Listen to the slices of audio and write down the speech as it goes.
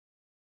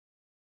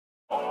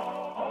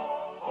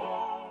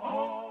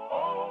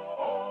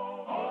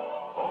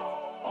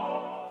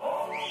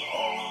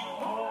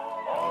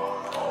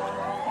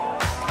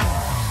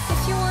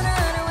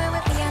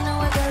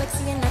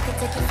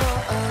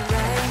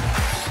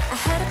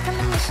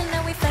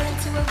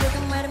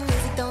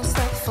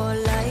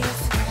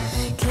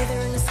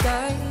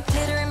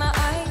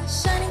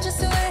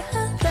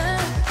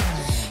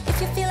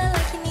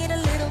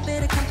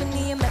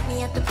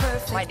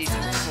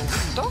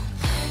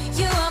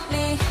You want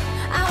me,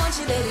 I want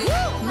you, baby.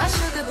 My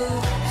sugar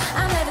boo,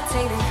 I'm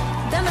levitating.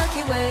 The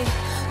Milky Way,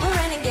 we're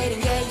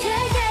renegading. Yeah,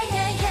 yeah, yeah,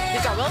 yeah, yeah.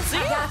 Ik kan wel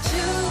zien. I got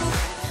you,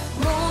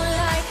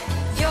 moonlight.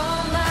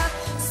 You're my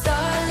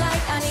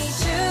starlight. I need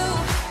you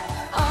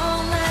all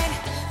night.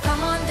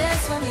 Come on,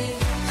 dance with me.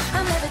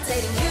 I'm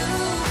levitating. You,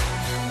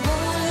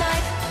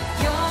 moonlight.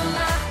 You're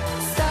my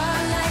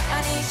starlight. I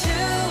need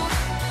you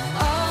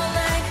all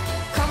night.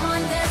 Come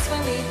on, dance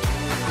with me.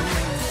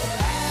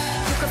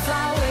 You can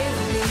fly away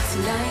with me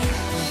tonight.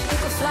 You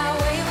can fly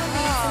away with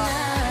me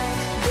tonight.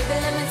 Baby,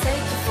 let me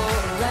take you for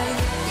a ride.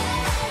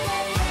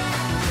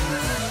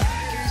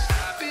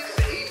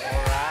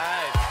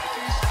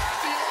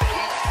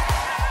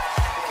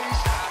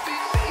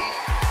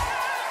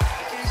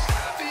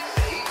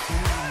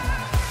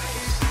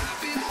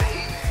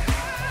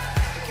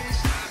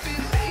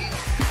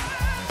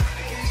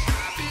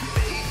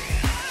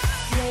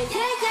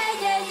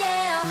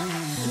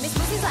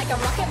 Like a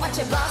rocket, watch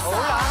it blast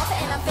off.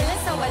 And I'm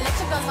feeling so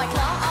electric, girls like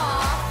claw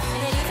off.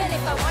 And even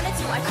if I wanted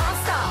to, I can't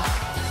stop.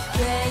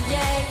 Yeah,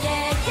 yeah,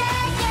 yeah,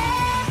 yeah,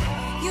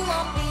 yeah. You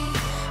want me,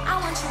 I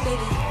want you,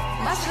 baby.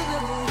 My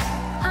sugar boo,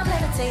 I'm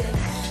levitating.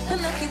 The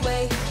Milky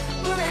Way,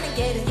 we're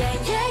renegading. Yeah,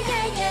 yeah,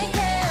 yeah, yeah,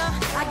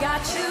 yeah. I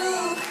got you,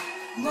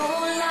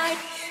 moonlight.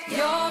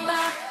 You're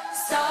my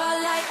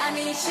starlight. I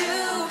need you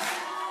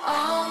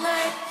all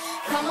night.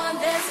 Come on,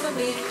 dance with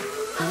me.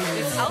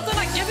 Het is altijd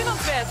dat Kevin aan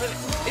het wijzen.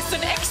 Is het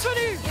een ex van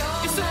u?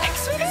 Is het een ex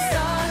van u?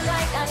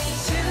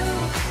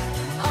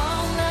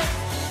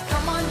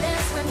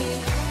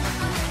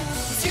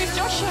 Zie je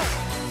Joshua?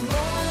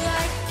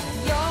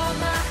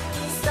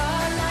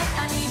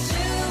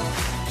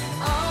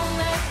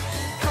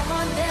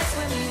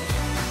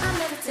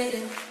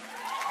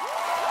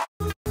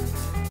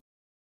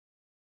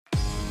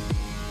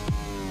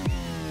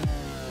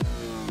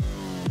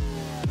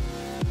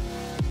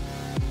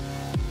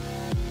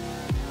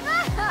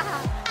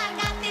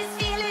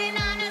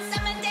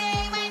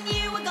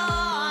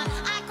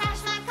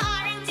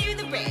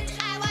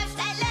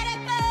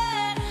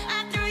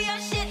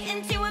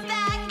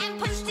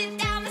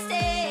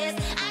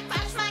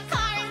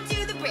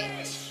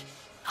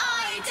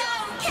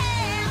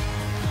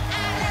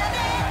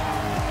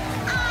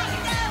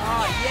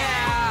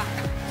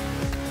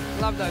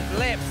 Love those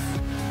lips.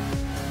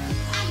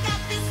 I got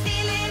this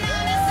feeling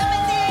on a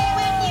summer day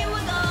when you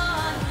were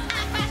gone.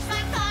 I crashed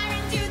my car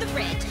into the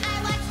bridge.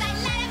 I watched, I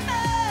let it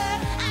burn.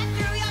 I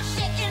threw your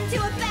shit into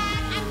a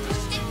bag and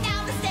pushed it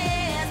down the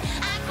stairs.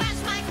 I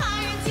crashed my car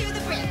into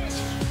the bridge.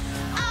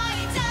 I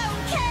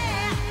don't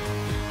care.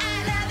 I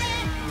love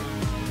it.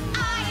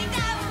 I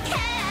don't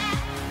care.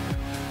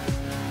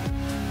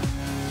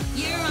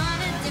 You're on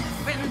a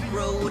different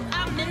road.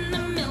 I'm in the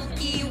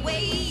Milky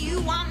Way.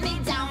 You want me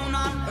down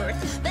on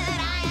Earth.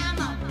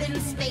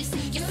 Space.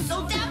 You're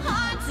so damn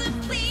hard to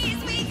please.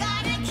 We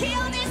gotta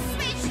kill this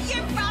switch.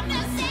 You're from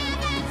the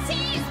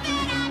 70s,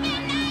 but I'm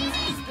in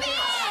 90s, bitch.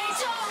 I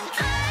don't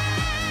care.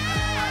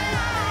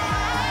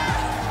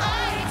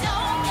 I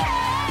don't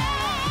care.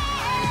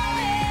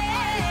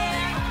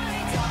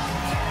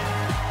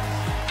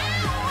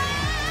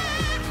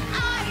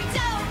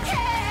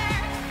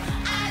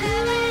 I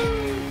love it.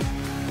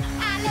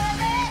 I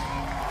love it.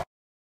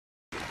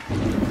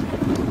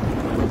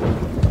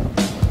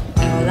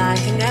 All I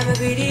can ever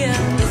be the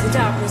is the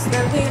darkness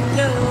that we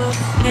know,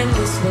 and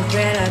this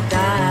regret I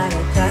got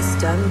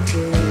accustomed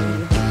to.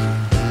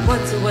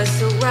 Once it was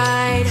so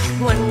right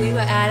when we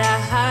were at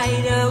our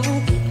hideout,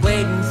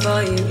 waiting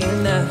for you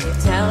in the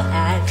hotel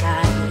at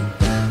night.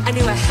 I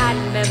knew I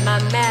hadn't met my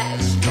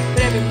match,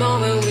 but every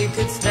moment we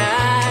could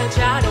snatch.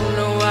 I don't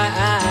know why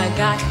I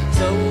got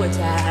so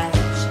attached.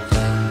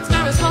 It's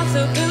my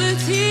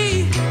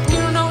responsibility, you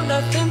don't know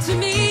nothing to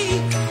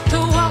me. To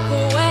walk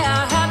away,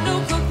 I have no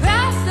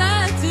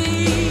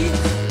capacity.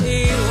 He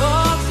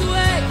walks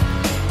away,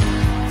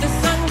 the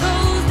sun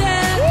goes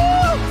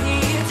down. He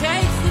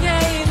takes the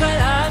day, but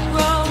I'm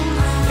wrong.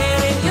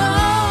 And in your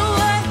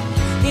way,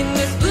 in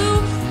this blue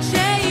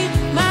shade,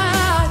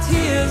 my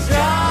tears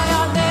dry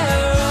on their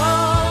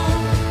own.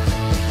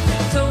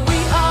 So we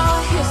are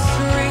here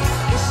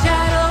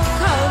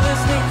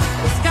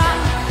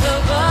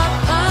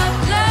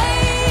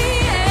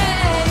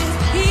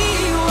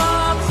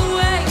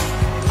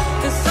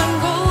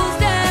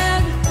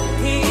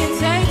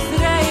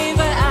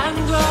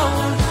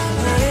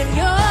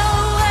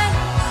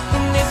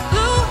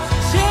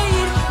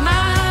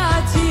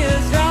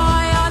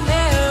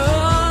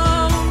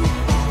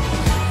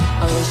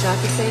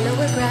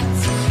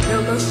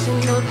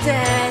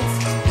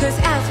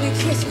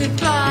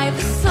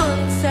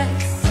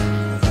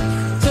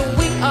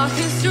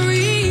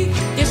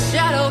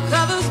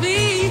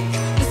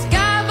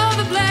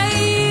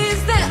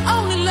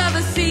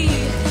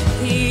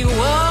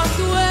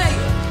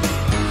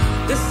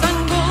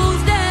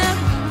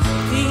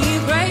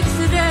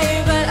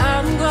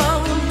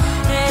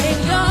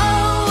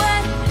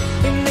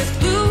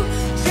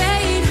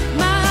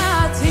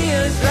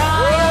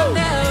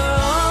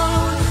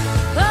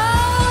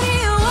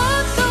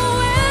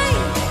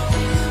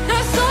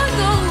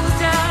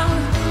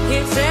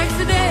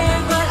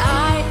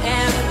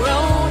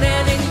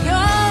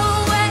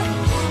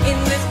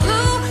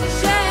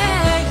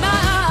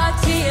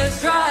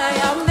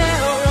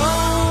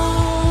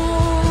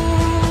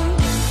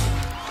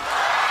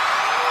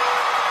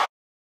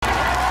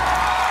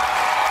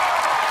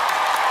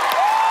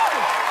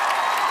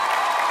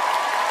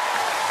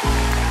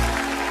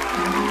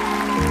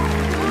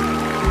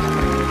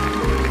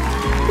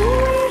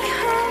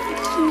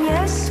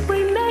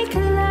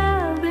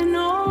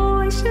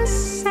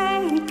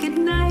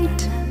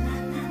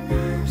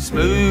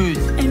Smooth.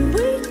 And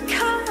we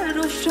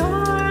cuddle, sure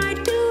I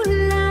do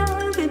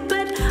love it,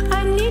 but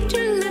I need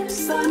your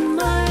lips on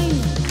mine.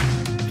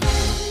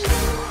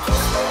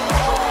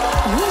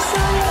 We're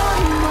so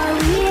young, boy,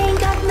 we ain't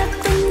got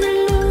nothing to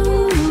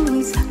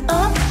lose.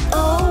 Oh,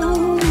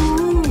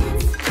 oh.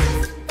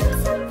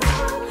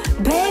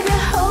 Baby,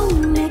 hold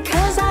me,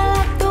 'cause I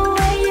like the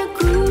way you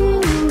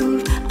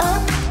groove. Oh,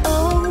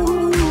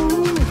 oh.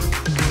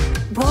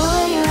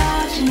 Boy, you're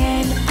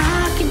Argentine,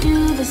 I can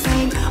do the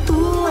same.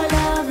 Ooh, I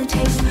love the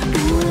taste.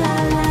 Ooh, la,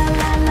 la,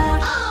 la, la.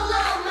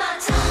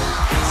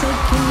 So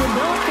can you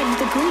go crazy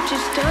the Gucci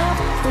stuff?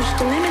 Push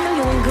the limit, know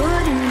you ain't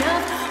good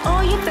enough.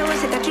 All you throw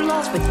is it that you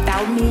lost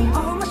without me.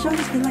 All my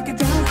shoulders feel like a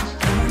dog.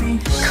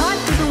 Caught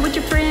sleeping with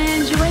your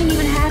friends, you ain't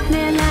even half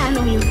man, I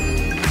know you.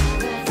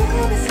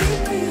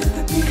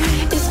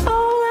 It's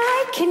all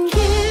I can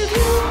give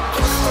you.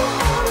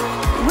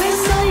 We're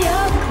so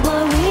young,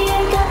 but we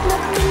ain't got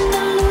nothing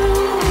to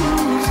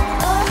lose.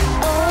 Oh,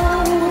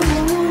 oh.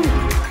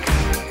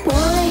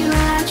 Boy, you're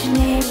out your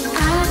name,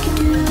 I can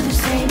do the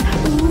same.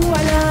 Ooh,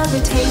 I love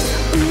the taste.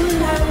 Ooh,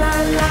 la, la,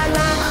 la,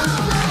 la.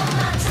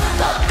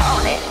 Up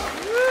on it.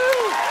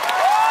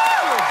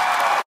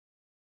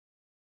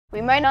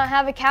 We might not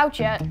have a couch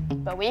yet,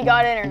 but we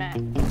got internet.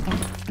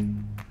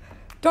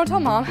 Don't tell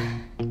Mom.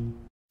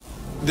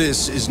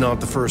 This is not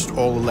the first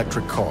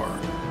all-electric car.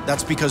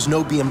 That's because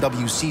no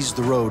BMW sees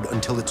the road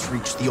until it's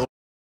reached the